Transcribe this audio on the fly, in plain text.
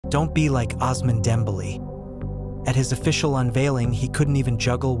Don't be like Osman Dembele. At his official unveiling, he couldn't even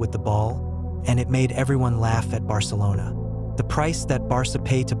juggle with the ball, and it made everyone laugh at Barcelona. The price that Barca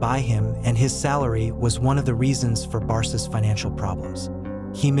paid to buy him and his salary was one of the reasons for Barca's financial problems.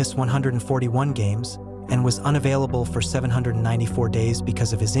 He missed 141 games and was unavailable for 794 days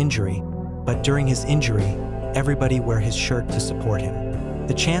because of his injury, but during his injury, everybody wore his shirt to support him.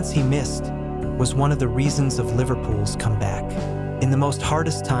 The chance he missed was one of the reasons of Liverpool's comeback. In the most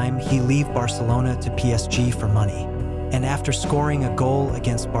hardest time, he left Barcelona to PSG for money. And after scoring a goal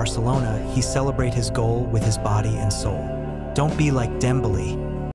against Barcelona, he celebrated his goal with his body and soul. Don't be like Dembele.